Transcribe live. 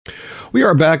We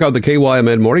are back on the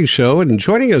KYMN Morning Show, and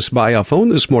joining us by phone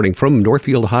this morning from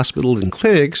Northfield Hospital and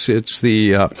Clinics, it's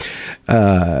the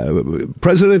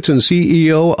President and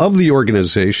CEO of the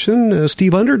organization,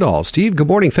 Steve Underdahl. Steve, good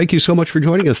morning. Thank you so much for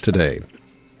joining us today.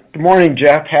 Good morning,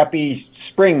 Jeff. Happy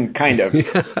spring, kind of.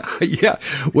 Yeah.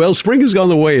 Well, spring has gone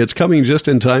the way. It's coming just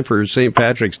in time for St.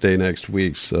 Patrick's Day next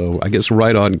week, so I guess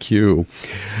right on cue.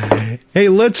 Hey,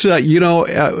 let's,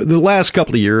 the last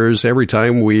couple of years, every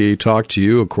time we talk to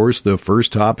you, of course, the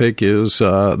first topic is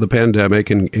the pandemic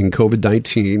and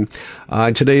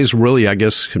COVID-19. Today's really, I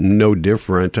guess, no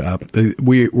different.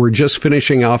 We're just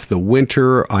finishing off the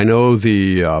winter. I know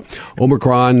the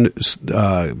Omicron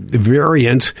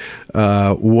variant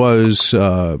was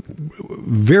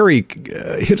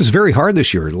hit us very hard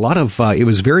this year. A lot of it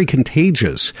was very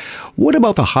contagious. What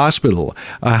about the hospital?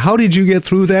 How did you get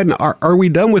through that? And are we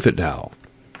done with it now?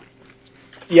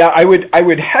 Yeah, I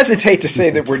would hesitate to say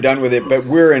that we're done with it, but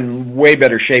we're in way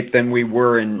better shape than we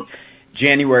were in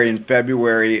January and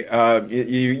February.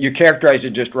 You characterized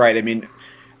it just right. I mean,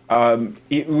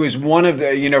 it was one of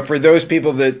the, for those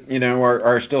people that,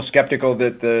 are still skeptical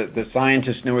that the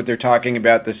scientists know what they're talking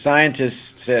about, the scientists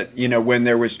said, when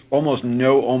there was almost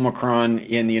no Omicron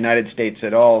in the United States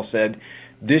at all, said,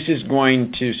 this is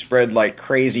going to spread like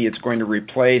crazy. It's going to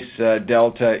replace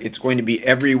Delta. It's going to be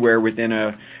everywhere within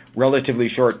a relatively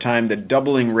short time. The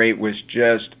doubling rate was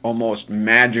just almost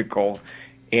magical,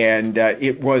 and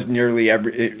it was nearly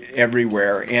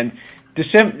everywhere. And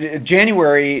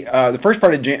January, the first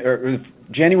part of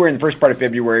January and the first part of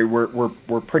February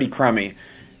were pretty crummy.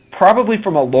 Probably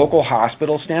from a local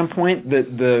hospital standpoint,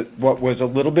 what was a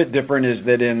little bit different is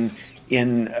that in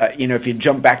if you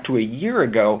jump back to a year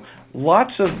ago,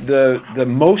 lots of the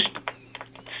most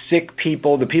sick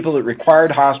people, the people that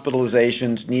required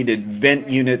hospitalizations, needed vent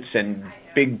units and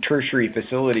big tertiary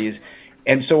facilities.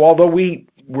 And so although we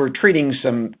were treating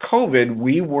some COVID,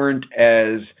 we weren't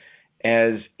as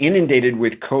inundated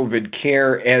with COVID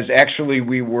care as actually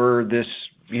we were this,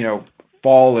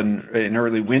 fall and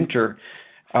early winter.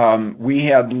 We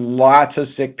had lots of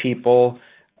sick people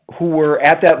who were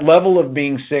at that level of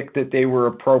being sick that they were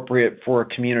appropriate for a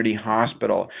community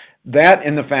hospital. That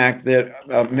and the fact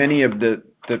that many of the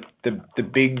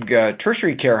big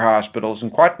tertiary care hospitals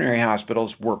and quaternary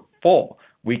hospitals were full.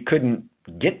 We couldn't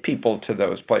get people to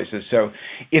those places. So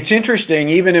it's interesting,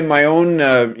 even in my own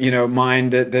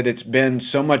mind, that it's been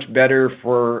so much better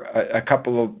for a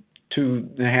couple of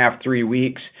 2.5, 3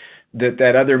 weeks,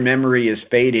 that other memory is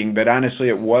fading. But honestly,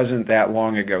 it wasn't that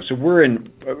long ago. So we're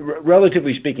in,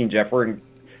 relatively speaking, Jeff, we're in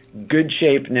good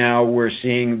shape now. We're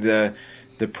seeing the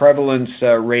prevalence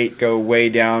rate go way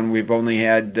down. We've only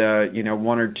had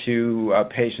one or two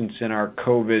patients in our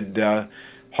COVID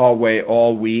hallway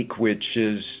all week, which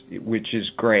is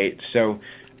great. So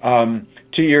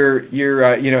to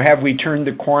your have we turned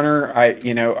the corner?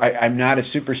 I'm not a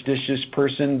superstitious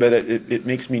person, but it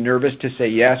makes me nervous to say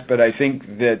yes. But I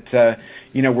think that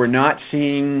we're not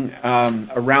seeing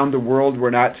around the world,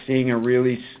 we're not seeing a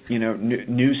really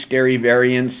new scary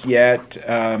variants yet.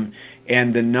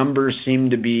 And the numbers seem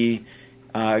to be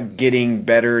getting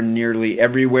better nearly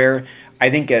everywhere. I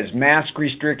think as mask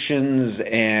restrictions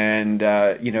and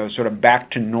sort of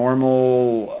back to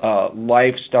normal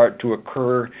life start to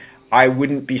occur, I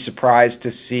wouldn't be surprised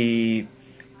to see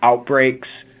outbreaks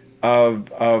of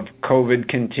COVID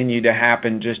continue to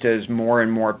happen, just as more and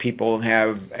more people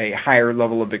have a higher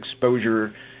level of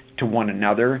exposure to one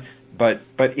another. But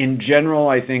in general,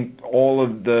 I think all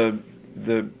of the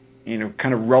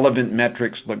kind of relevant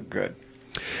metrics look good.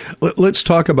 Let's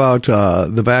talk about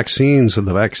the vaccines and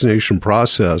the vaccination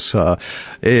process.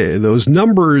 Those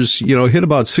numbers, hit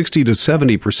about 60 to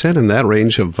 70% in that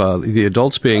range of the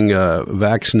adults being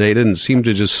vaccinated, and seem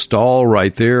to just stall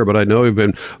right there. But I know you've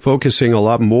been focusing a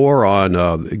lot more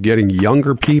on getting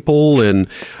younger people and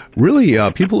really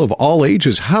people of all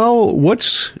ages.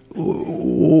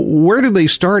 Where do they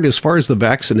start as far as the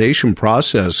vaccination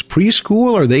process?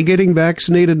 Preschool? Are they getting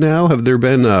vaccinated now? Has there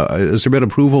been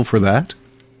approval for that?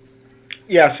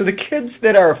 Yeah, so the kids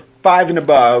that are 5 and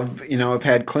above, have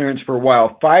had clearance for a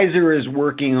while. Pfizer is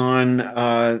working on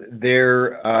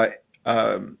their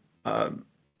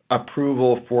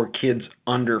approval for kids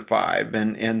under 5,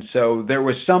 and so there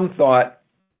was some thought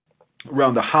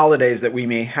around the holidays that we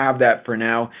may have that for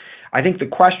now. I think the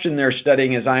question they're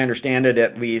studying, as I understand it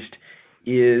at least,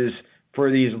 is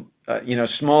for these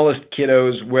smallest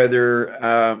kiddos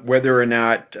whether or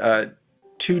not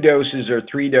 2 doses or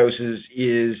 3 doses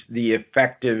is the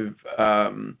effective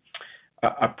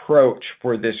approach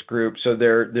for this group. So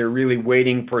they're really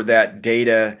waiting for that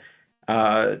data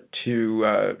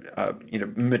to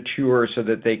mature so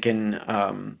that they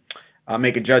can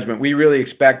make a judgment. We really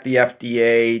expect the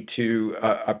FDA to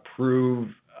approve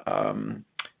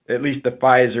at least the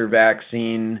Pfizer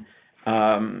vaccine,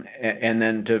 and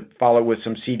then to follow with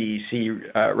some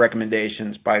CDC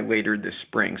recommendations by later this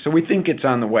spring. So we think it's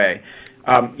on the way.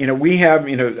 We have,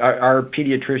 our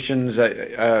pediatricians,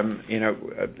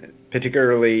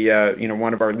 particularly,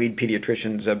 one of our lead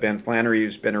pediatricians, Ben Flannery,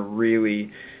 who's been a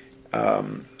really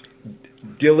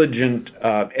diligent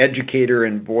educator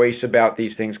and voice about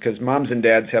these things, because moms and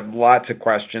dads have lots of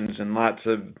questions and lots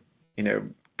of,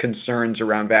 concerns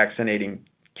around vaccinating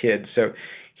kids. So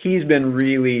he's been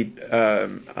really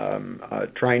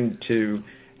trying to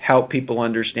help people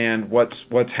understand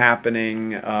what's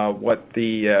happening, what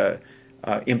the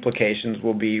implications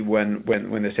will be when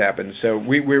this happens. So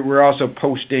we're also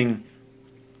posting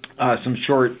some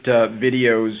short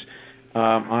videos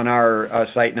on our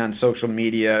site and on social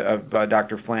media of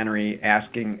Dr. Flannery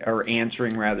answering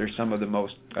some of the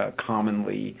most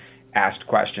commonly asked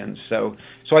questions. So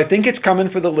I think it's coming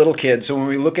for the little kids. So when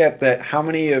we look at how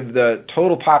many of the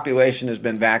total population has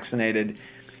been vaccinated,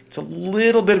 it's a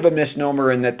little bit of a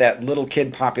misnomer in that little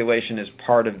kid population is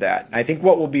part of that. I think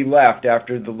what will be left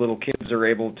after the little kids are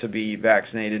able to be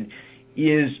vaccinated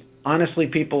is honestly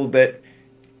people that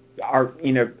are,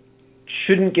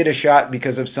 shouldn't get a shot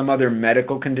because of some other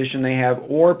medical condition they have,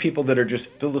 or people that are just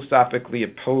philosophically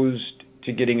opposed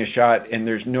to getting a shot, and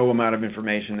there's no amount of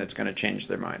information that's going to change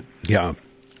their mind. Yeah.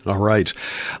 All right.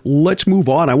 Let's move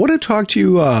on. I want to talk to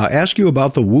you, ask you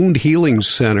about the Wound Healing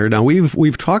Center. Now,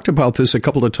 we've talked about this a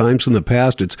couple of times in the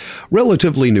past. It's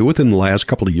relatively new within the last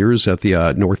couple of years at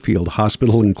the Northfield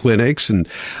Hospital and Clinics. And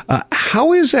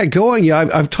how is that going? Yeah,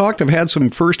 I've had some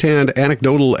firsthand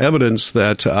anecdotal evidence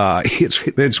that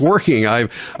it's working.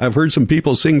 I've heard some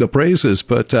people sing the praises,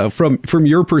 but from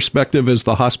your perspective as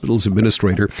the hospital's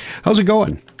administrator, how's it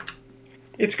going?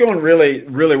 It's going really,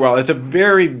 really well. It's a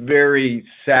very, very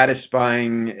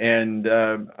satisfying and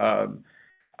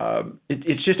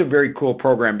it's just a very cool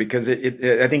program because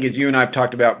I think, as you and I have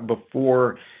talked about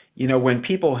before, when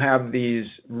people have these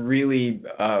really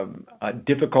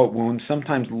difficult wounds,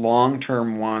 sometimes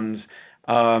long-term ones,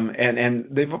 and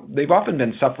they've often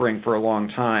been suffering for a long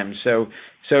time. So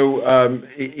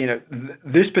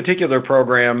this particular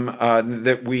program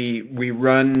that we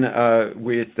run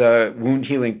with wound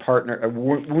healing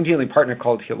partner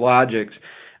called Healogics,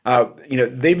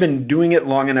 they've been doing it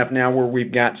long enough now where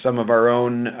we've got some of our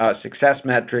own success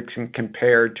metrics and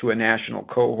compared to a national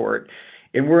cohort,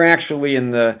 and we're actually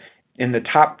in the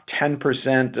top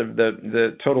 10% of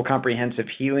the total comprehensive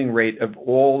healing rate of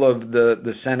all of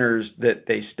the centers that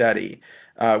they study,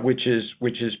 which is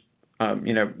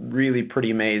really pretty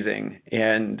amazing.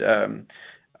 And,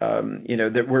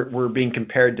 that we're being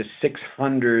compared to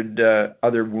 600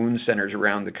 other wound centers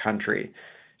around the country.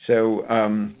 So,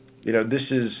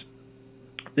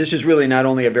 this is really not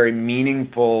only a very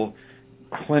meaningful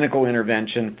clinical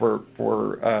intervention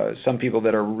for some people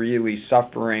that are really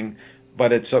suffering,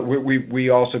 but it's we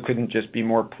also couldn't just be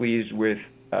more pleased with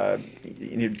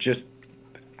just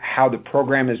how the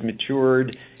program has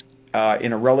matured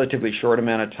in a relatively short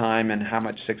amount of time and how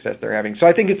much success they're having. So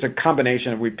I think it's a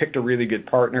combination of we picked a really good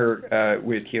partner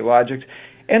with Healogics,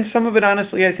 and some of it,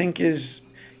 honestly, I think is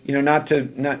not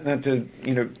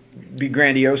to be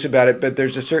grandiose about it, but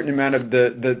there's a certain amount of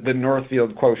the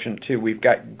Northfield quotient too. We've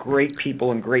got great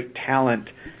people and great talent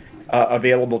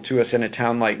available to us in a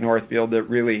town like Northfield that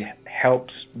really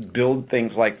helps build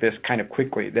things like this kind of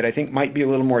quickly that I think might be a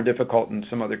little more difficult in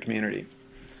some other community.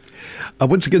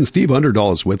 Once again, Steve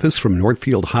Underdahl is with us from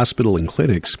Northfield Hospital and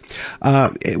Clinics.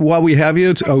 While we have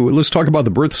you, let's talk about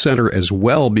the birth center as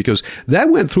well, because that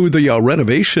went through the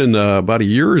renovation about a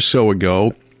year or so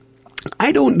ago.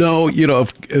 I don't know,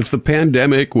 if the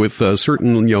pandemic with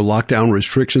certain, lockdown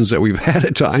restrictions that we've had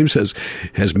at times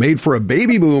has made for a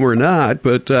baby boom or not.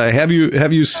 But have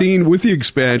you seen with the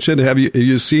expansion? Have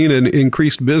you seen an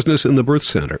increased business in the birth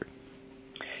center?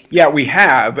 Yeah, we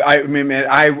have.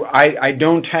 I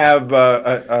don't have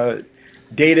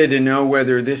data to know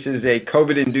whether this is a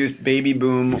COVID-induced baby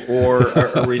boom or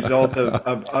a result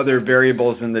of other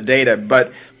variables in the data.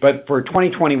 But for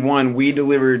 2021, we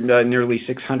delivered nearly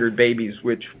 600 babies,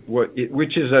 which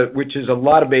is a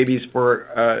lot of babies for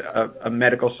a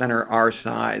medical center our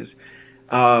size.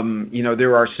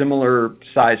 There are similar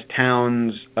sized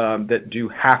towns that do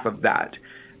half of that.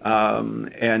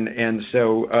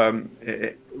 So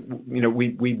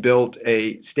we built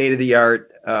a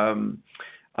state-of-the-art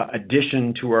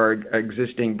addition to our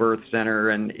existing birth center,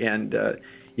 and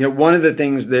one of the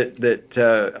things that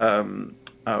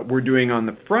we're doing on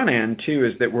the front end too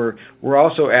is that we're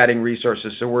also adding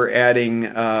resources. So we're adding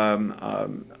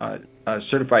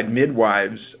certified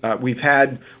midwives. We've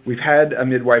had a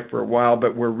midwife for a while,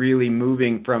 but we're really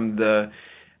moving from the.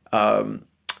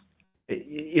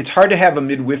 It's hard to have a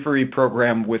midwifery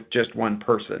program with just one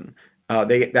person.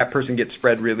 That person gets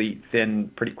spread really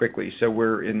thin pretty quickly. So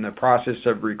we're in the process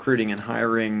of recruiting and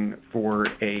hiring for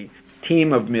a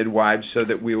team of midwives so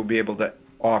that we will be able to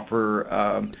offer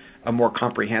a more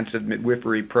comprehensive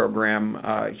midwifery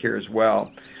program here as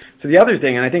well. So the other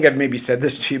thing, and I think I've maybe said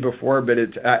this to you before, but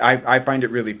I find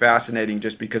it really fascinating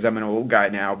just because I'm an old guy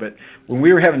now. But when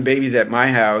we were having babies at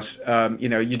my house,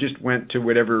 you just went to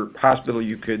whatever hospital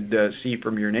you could see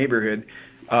from your neighborhood.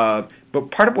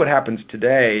 But part of what happens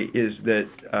today is that,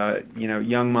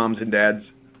 young moms and dads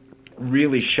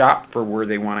really shop for where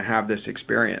they want to have this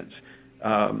experience.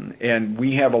 And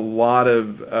we have a lot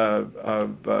of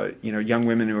young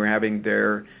women who are having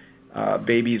their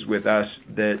babies with us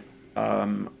that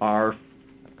are,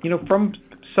 from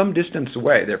some distance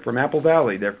away. They're from Apple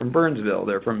Valley. They're from Burnsville.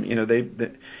 They're from,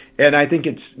 and I think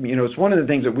it's, it's one of the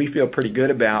things that we feel pretty good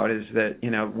about is that,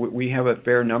 we have a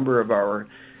fair number of our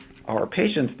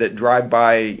patients that drive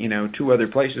by, two other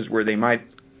places where they might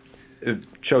have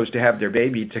chose to have their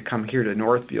baby to come here to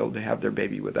Northfield to have their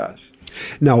baby with us.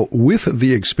 Now, with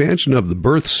the expansion of the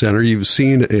birth center, you've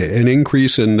seen an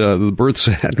increase in the births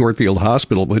at Northfield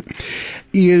Hospital, but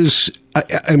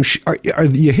are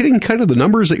you hitting kind of the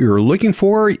numbers that you're looking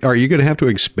for? Are you going to have to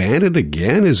expand it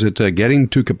again? Is it getting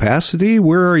to capacity?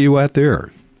 Where are you at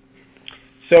there?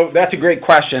 So that's a great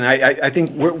question. I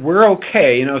think we're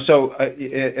okay. So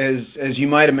as you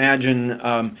might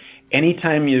imagine,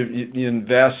 anytime you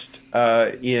invest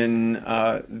in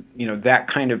that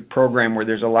kind of program where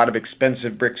there's a lot of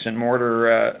expensive bricks and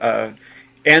mortar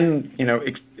and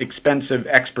expensive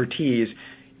expertise,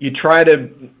 you try to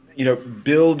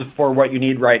build for what you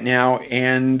need right now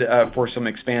and for some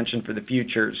expansion for the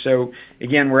future. So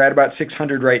again, we're at about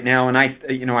 600 right now, and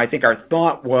I think our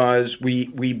thought was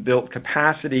we built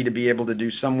capacity to be able to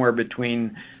do somewhere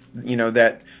between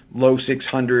that low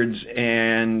 600s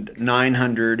and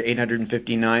 900,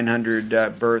 850,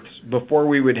 900 births before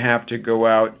we would have to go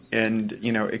out and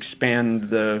expand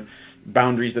the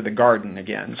boundaries of the garden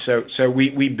again. So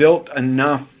we built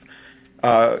enough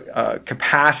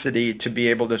capacity to be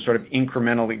able to sort of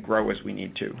incrementally grow as we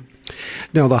need to.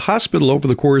 Now, the hospital over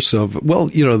the course of, the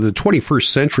 21st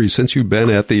century, since you've been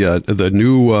at the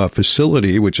new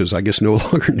facility, which is, I guess, no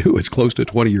longer new, it's close to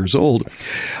 20 years old,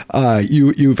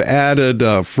 you've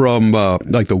added from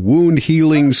like the wound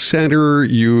healing center,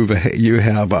 you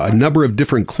have a number of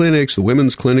different clinics, the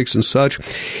women's clinics and such.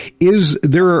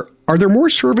 Are there more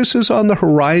services on the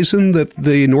horizon that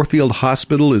the Northfield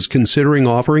Hospital is considering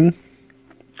offering?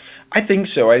 I think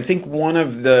so. I think one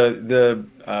of the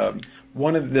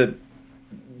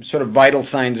sort of vital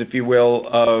signs, if you will,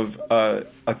 of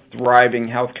a thriving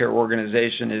healthcare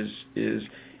organization is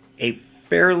a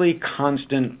fairly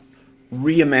constant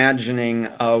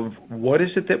reimagining of what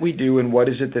is it that we do and what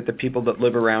is it that the people that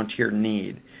live around here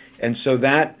need. And so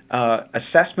that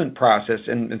assessment process,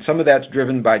 and some of that's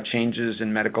driven by changes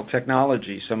in medical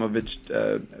technology, some of it's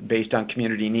based on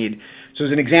community need. So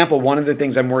as an example, one of the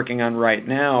things I'm working on right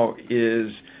now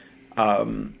is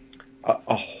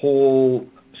a whole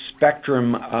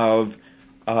spectrum of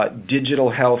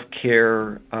digital health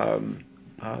care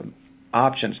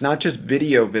options, not just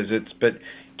video visits, but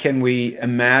can we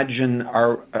imagine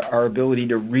our ability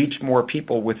to reach more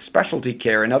people with specialty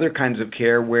care and other kinds of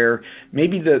care where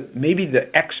maybe the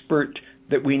expert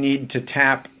that we need to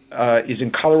tap is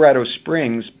in Colorado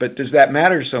Springs, but does that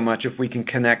matter so much if we can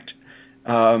connect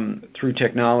through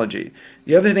technology?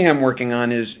 The other thing I'm working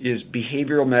on is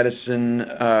behavioral medicine.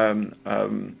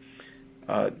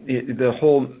 The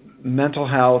whole mental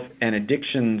health and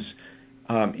addictions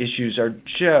issues are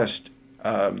just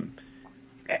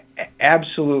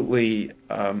absolutely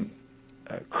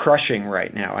crushing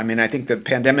right now. I mean, I think the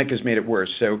pandemic has made it worse.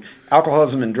 So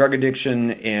alcoholism and drug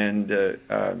addiction and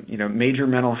major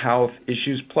mental health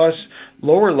issues, plus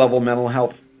lower level mental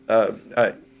health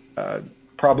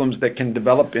problems that can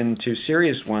develop into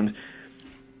serious ones.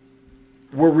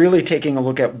 We're really taking a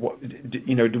look at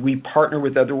do we partner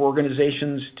with other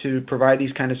organizations to provide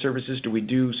these kind of services? Do we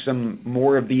do some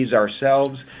more of these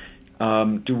ourselves?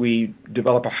 Do we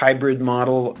develop a hybrid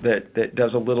model that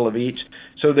does a little of each?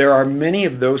 So there are many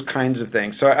of those kinds of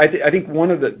things. So I think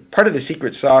part of the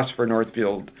secret sauce for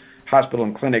Northfield Hospital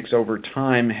and Clinics over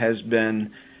time has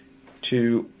been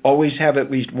to always have at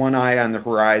least one eye on the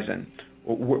horizon.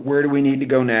 Where do we need to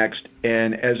go next?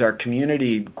 And as our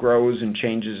community grows and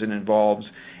changes and evolves,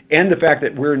 and the fact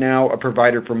that we're now a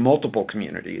provider for multiple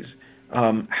communities,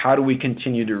 how do we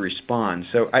continue to respond?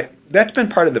 So that's been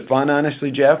part of the fun,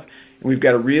 honestly, Jeff, we've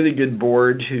got a really good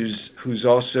board who's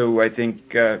also, I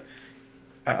think,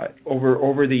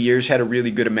 over the years had a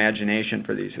really good imagination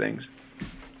for these things.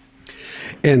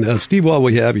 And Steve, while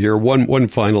we have here, one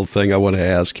final thing I want to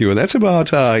ask you, and that's about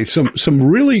some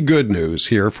really good news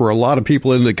here for a lot of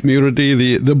people in the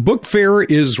community. The book fair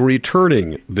is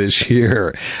returning this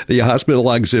year. The hospital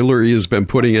auxiliary has been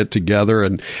putting it together,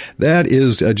 and that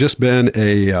is just been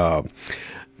a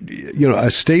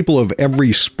staple of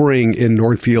every spring in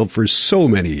Northfield for so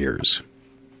many years.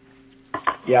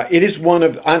 Yeah, it is one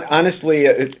of, honestly,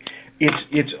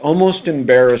 it's almost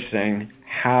embarrassing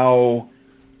how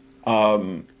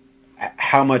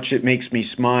much it makes me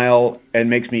smile and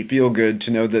makes me feel good to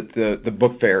know that the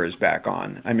book fair is back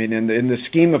on. I mean, in the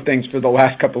scheme of things for the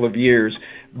last couple of years,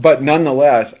 but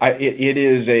nonetheless, it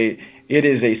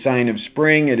is a sign of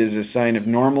spring. It is a sign of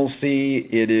normalcy.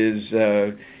 It is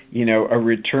a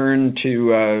return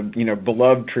to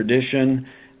beloved tradition,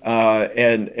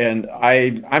 and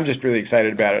I'm just really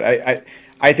excited about it.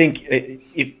 I think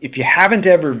if you haven't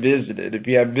ever visited, if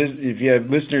you have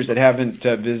listeners that haven't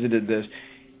visited this,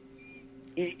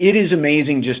 it is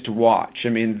amazing just to watch. I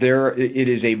mean, it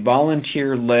is a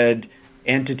volunteer-led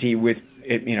entity with,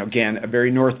 again, a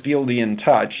very Northfieldian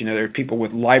touch. There are people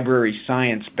with library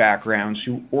science backgrounds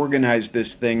who organize this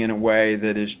thing in a way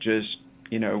that is just,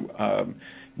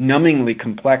 numbingly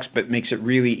complex, but makes it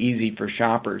really easy for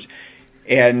shoppers.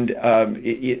 And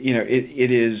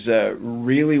it is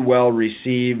really well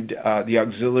received. The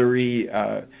auxiliary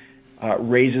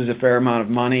raises a fair amount of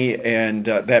money, and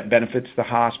that benefits the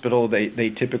hospital.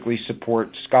 They typically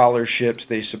support scholarships.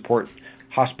 They support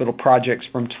hospital projects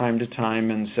from time to time,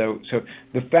 and so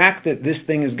the fact that this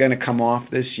thing is going to come off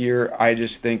this year, I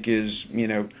just think is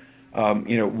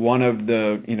one of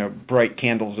the bright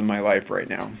candles in my life right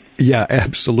now. Yeah,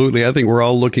 absolutely. I think we're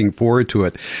all looking forward to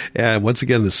it. And once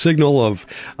again, the signal of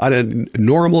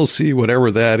normalcy,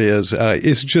 whatever that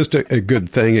is just a good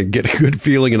thing and get a good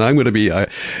feeling. And I'm going to be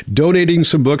donating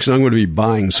some books, and I'm going to be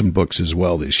buying some books as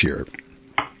well this year.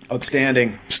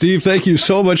 Outstanding. Steve, thank you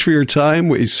so much for your time.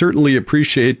 We certainly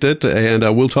appreciate it, and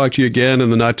we'll talk to you again in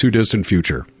the not-too-distant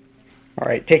future. All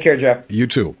right. Take care, Jeff. You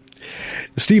too.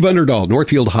 Steve Underdahl,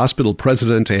 Northfield Hospital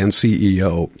President and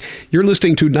CEO. You're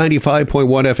listening to 95.1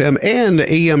 FM and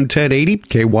AM 1080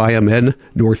 KYMN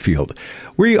Northfield.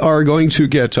 We are going to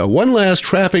get one last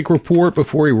traffic report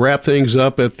before we wrap things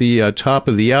up at the top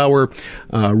of the hour.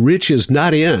 Rich is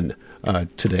not in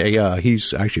today.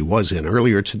 He's actually was in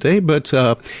earlier today, but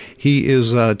he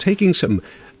is taking some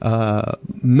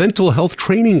mental health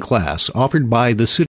training class offered by the city.